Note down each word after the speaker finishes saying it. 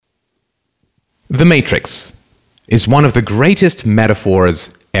The Matrix is one of the greatest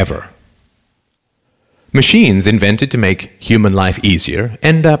metaphors ever. Machines invented to make human life easier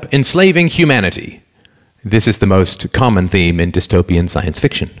end up enslaving humanity. This is the most common theme in dystopian science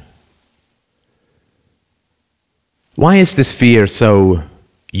fiction. Why is this fear so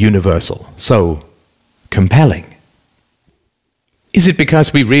universal, so compelling? Is it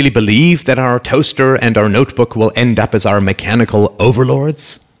because we really believe that our toaster and our notebook will end up as our mechanical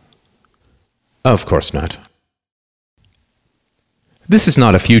overlords? Of course not. This is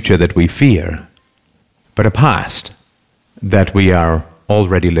not a future that we fear, but a past that we are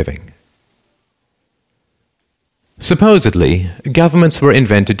already living. Supposedly, governments were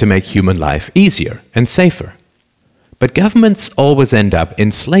invented to make human life easier and safer, but governments always end up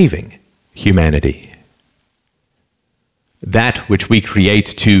enslaving humanity. That which we create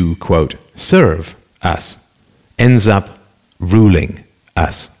to, quote, serve us, ends up ruling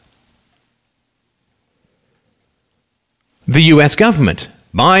us. The US government,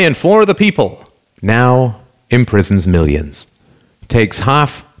 by and for the people, now imprisons millions, takes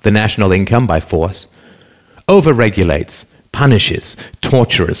half the national income by force, overregulates, punishes,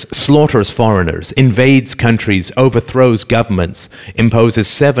 tortures, slaughters foreigners, invades countries, overthrows governments, imposes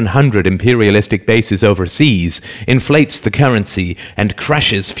 700 imperialistic bases overseas, inflates the currency, and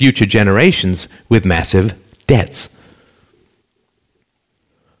crushes future generations with massive debts.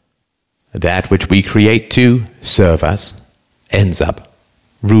 That which we create to serve us ends up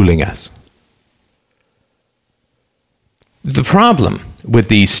ruling us. The problem with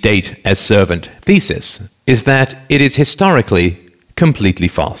the state as servant thesis is that it is historically completely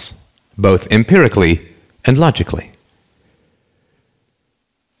false, both empirically and logically.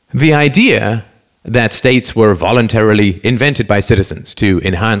 The idea that states were voluntarily invented by citizens to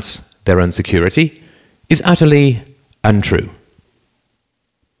enhance their own security is utterly untrue.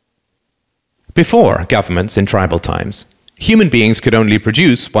 Before governments in tribal times, human beings could only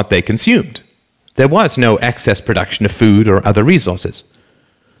produce what they consumed. There was no excess production of food or other resources.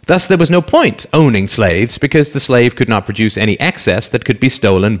 Thus, there was no point owning slaves because the slave could not produce any excess that could be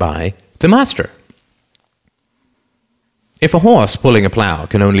stolen by the master. If a horse pulling a plow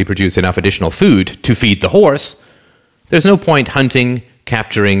can only produce enough additional food to feed the horse, there's no point hunting,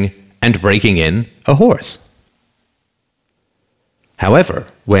 capturing, and breaking in a horse. However,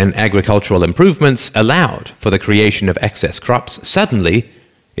 when agricultural improvements allowed for the creation of excess crops, suddenly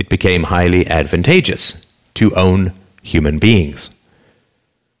it became highly advantageous to own human beings.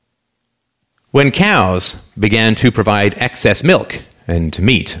 When cows began to provide excess milk and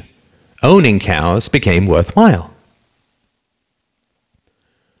meat, owning cows became worthwhile.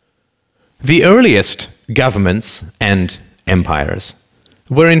 The earliest governments and empires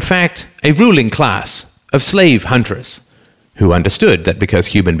were in fact a ruling class of slave hunters who understood that because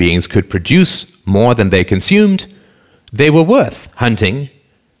human beings could produce more than they consumed, they were worth hunting,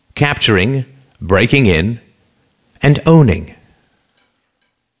 capturing, breaking in, and owning.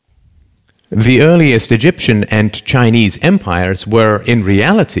 The earliest Egyptian and Chinese empires were, in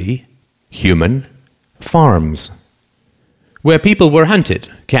reality, human farms, where people were hunted,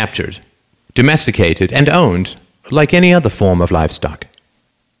 captured, domesticated, and owned like any other form of livestock.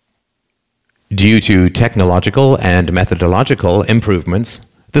 Due to technological and methodological improvements,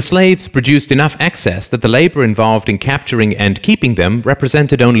 the slaves produced enough excess that the labor involved in capturing and keeping them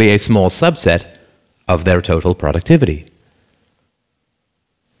represented only a small subset of their total productivity.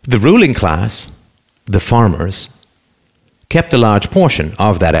 The ruling class, the farmers, kept a large portion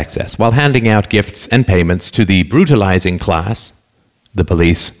of that excess while handing out gifts and payments to the brutalizing class, the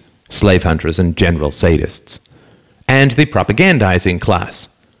police, slave hunters, and general sadists, and the propagandizing class,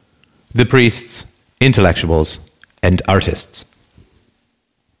 the priests, intellectuals, and artists.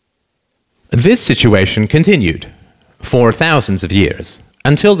 This situation continued for thousands of years,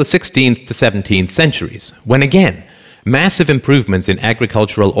 until the 16th to 17th centuries, when again, massive improvements in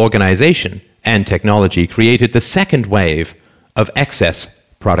agricultural organization and technology created the second wave of excess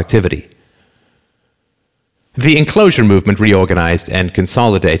productivity. The enclosure movement reorganized and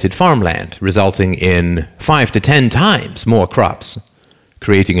consolidated farmland, resulting in 5 to 10 times more crops,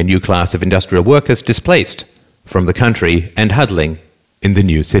 creating a new class of industrial workers displaced from the country and huddling in the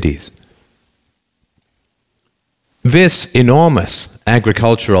new cities. This enormous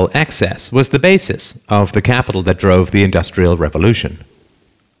agricultural excess was the basis of the capital that drove the Industrial Revolution.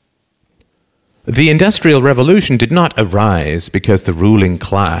 The Industrial Revolution did not arise because the ruling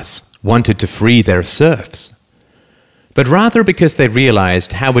class wanted to free their serfs, but rather because they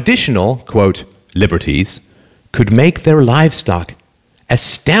realized how additional, quote, liberties could make their livestock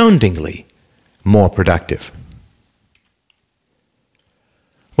astoundingly more productive.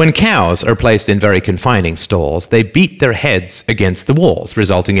 When cows are placed in very confining stalls, they beat their heads against the walls,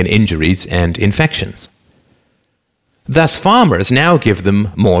 resulting in injuries and infections. Thus, farmers now give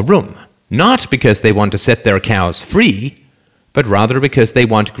them more room, not because they want to set their cows free, but rather because they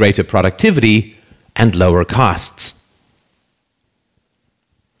want greater productivity and lower costs.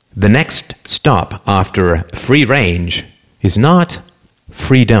 The next stop after free range is not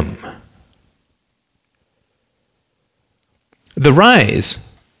freedom. The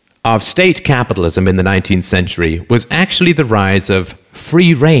rise of state capitalism in the 19th century was actually the rise of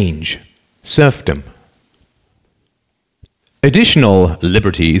free-range serfdom. Additional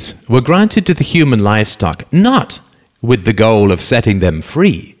liberties were granted to the human livestock not with the goal of setting them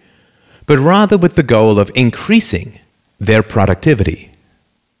free, but rather with the goal of increasing their productivity.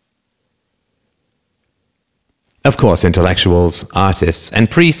 Of course, intellectuals, artists, and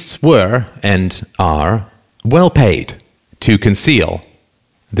priests were, and are, well paid to conceal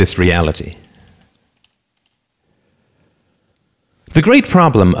this reality. The great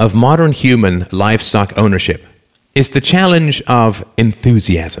problem of modern human livestock ownership is the challenge of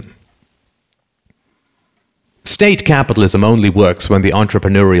enthusiasm. State capitalism only works when the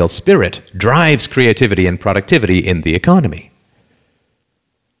entrepreneurial spirit drives creativity and productivity in the economy.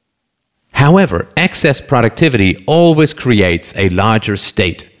 However, excess productivity always creates a larger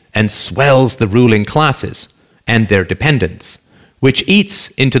state and swells the ruling classes and their dependents, which eats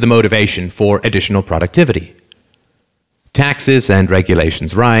into the motivation for additional productivity. Taxes and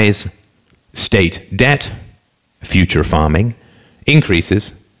regulations rise, state debt, future farming,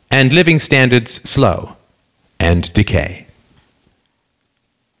 increases, and living standards slow and decay.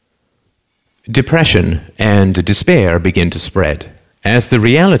 Depression and despair begin to spread as the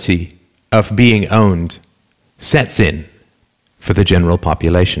reality of being owned sets in for the general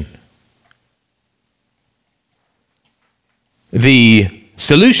population. The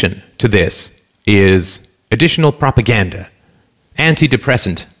solution to this is additional propaganda,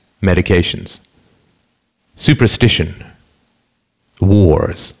 antidepressant medications, superstition,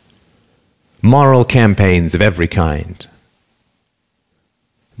 wars, moral campaigns of every kind,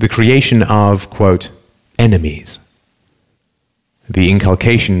 the creation of, quote, enemies, the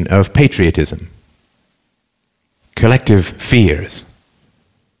inculcation of patriotism, collective fears,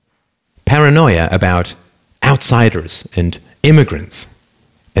 paranoia about outsiders and immigrants,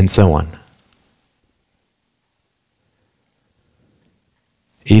 and so on.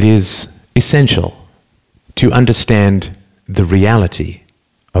 It is essential to understand the reality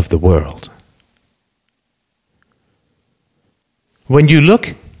of the world. When you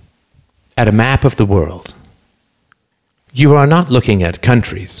look at a map of the world, you are not looking at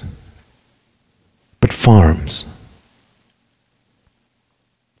countries, but farms.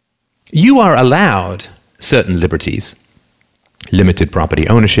 You are allowed certain liberties, limited property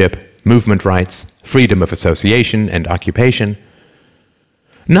ownership, movement rights, freedom of association and occupation,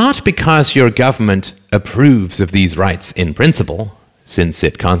 not because your government approves of these rights in principle, since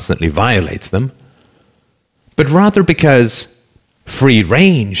it constantly violates them, but rather because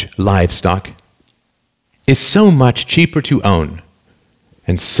free-range livestock is so much cheaper to own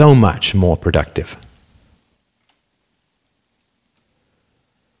and so much more productive.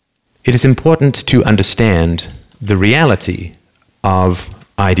 It is important to understand the reality of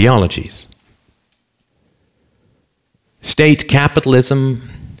ideologies. State capitalism,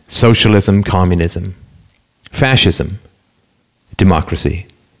 socialism, communism, fascism, democracy.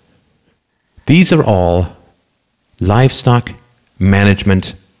 These are all livestock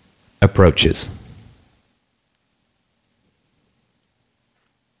management approaches.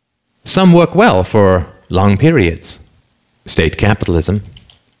 Some work well for long periods, state capitalism,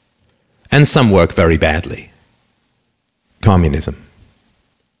 and some work very badly, communism.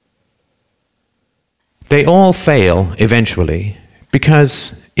 They all fail eventually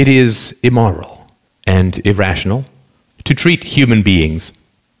because it is immoral and irrational to treat human beings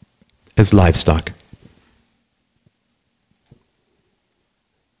as livestock.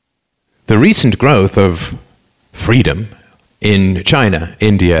 The recent growth of freedom in China,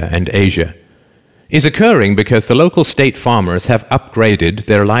 India, and Asia is occurring because the local state farmers have upgraded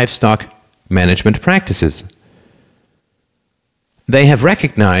their livestock management practices. They have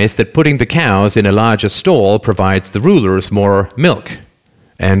recognized that putting the cows in a larger stall provides the rulers more milk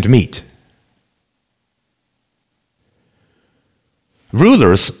and meat.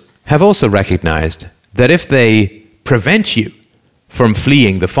 Rulers have also recognized that if they prevent you from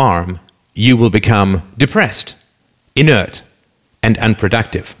fleeing the farm, you will become depressed, inert, and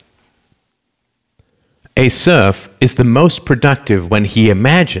unproductive. A serf is the most productive when he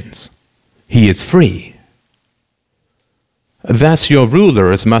imagines he is free. Thus, your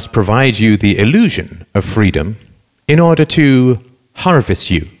rulers must provide you the illusion of freedom in order to harvest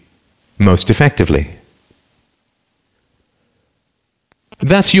you most effectively.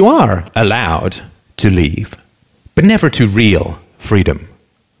 Thus, you are allowed to leave, but never to real freedom,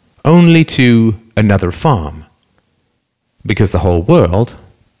 only to another farm, because the whole world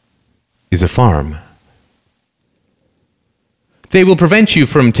is a farm. They will prevent you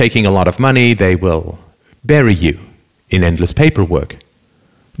from taking a lot of money. They will bury you in endless paperwork.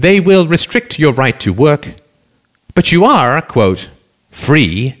 They will restrict your right to work, but you are, quote,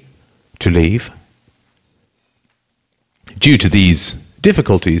 free to leave. Due to these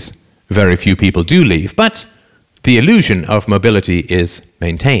difficulties, very few people do leave, but the illusion of mobility is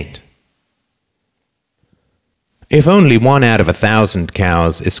maintained. If only 1 out of 1,000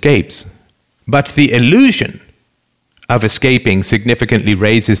 cows escapes, but the illusion of escaping significantly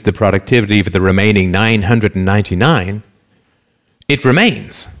raises the productivity of the remaining 999, it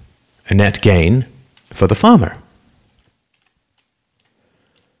remains a net gain for the farmer.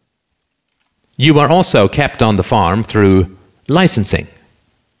 You are also kept on the farm through licensing.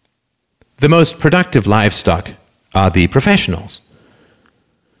 The most productive livestock are the professionals.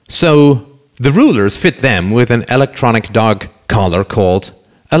 So the rulers fit them with an electronic dog collar called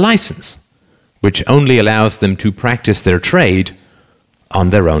a license, which only allows them to practice their trade on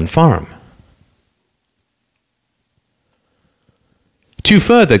their own farm. To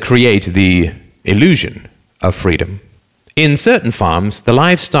further create the illusion of freedom, in certain farms, the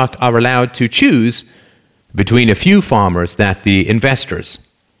livestock are allowed to choose between a few farmers that the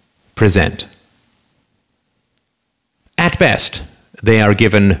investors present. At best, they are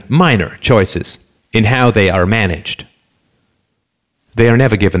given minor choices in how they are managed. They are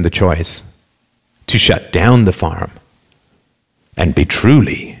never given the choice to shut down the farm and be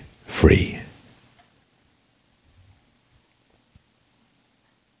truly free.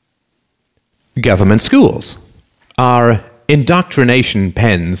 Government schools are indoctrination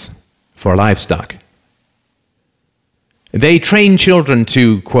pens for livestock. They train children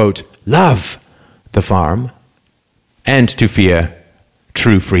to, quote, love the farm and to fear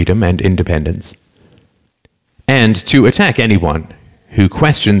true freedom and independence, and to attack anyone who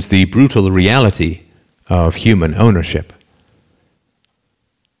questions the brutal reality of human ownership.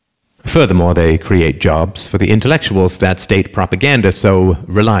 Furthermore, they create jobs for the intellectuals that state propaganda so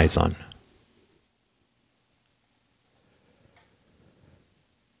relies on.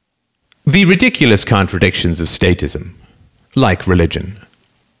 The ridiculous contradictions of statism, like religion,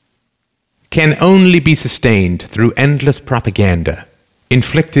 can only be sustained through endless propaganda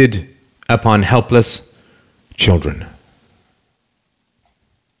inflicted upon helpless children.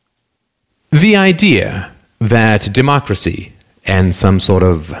 The idea that democracy and some sort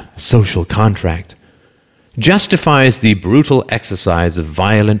of social contract justifies the brutal exercise of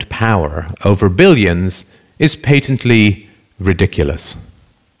violent power over billions is patently ridiculous.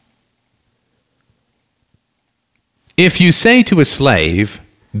 If you say to a slave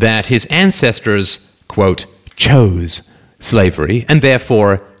that his ancestors, quote, chose slavery, and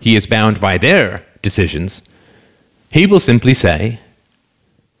therefore he is bound by their decisions, he will simply say,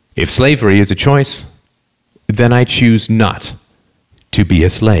 if slavery is a choice, then I choose not to be a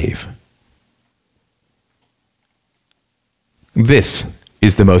slave. This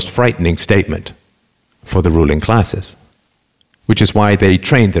is the most frightening statement for the ruling classes, which is why they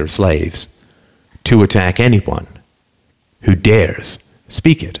train their slaves to attack anyone who dares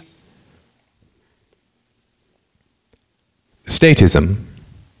speak it. Statism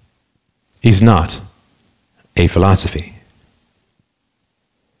is not a philosophy.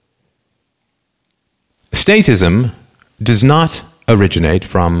 Statism does not originate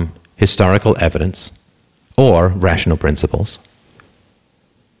from historical evidence or rational principles.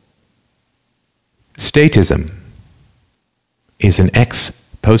 Statism is an ex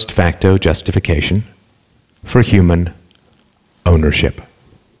post facto justification for human ownership.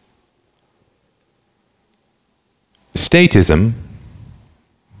 Statism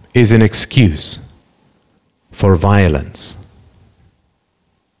is an excuse for violence.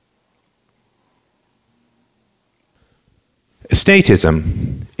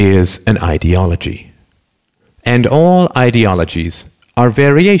 Statism is an ideology, and all ideologies are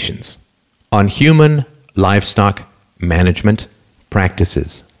variations on human livestock management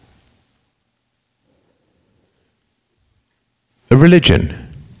practices. A religion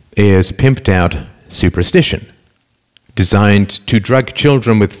is pimped out superstition, designed to drug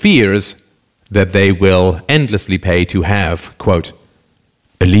children with fears that they will endlessly pay to have, quote,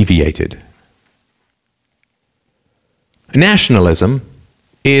 alleviated. Nationalism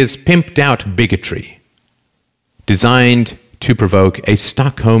is pimped out bigotry, designed to provoke a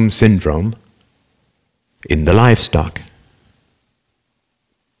Stockholm syndrome in the livestock.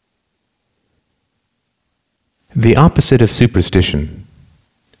 The opposite of superstition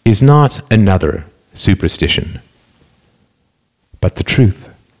is not another superstition, but the truth.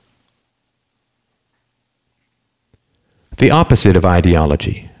 The opposite of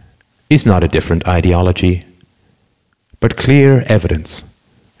ideology is not a different ideology, but clear evidence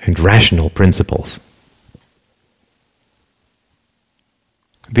and rational principles.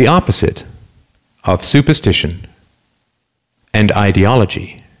 The opposite of superstition and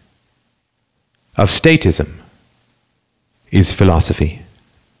ideology, of statism, is philosophy.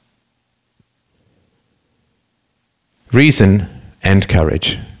 Reason and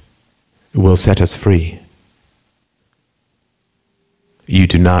courage will set us free. You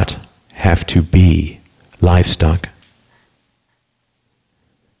do not have to be livestock.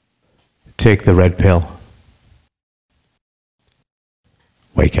 Take the red pill.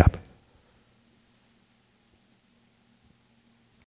 Wake up.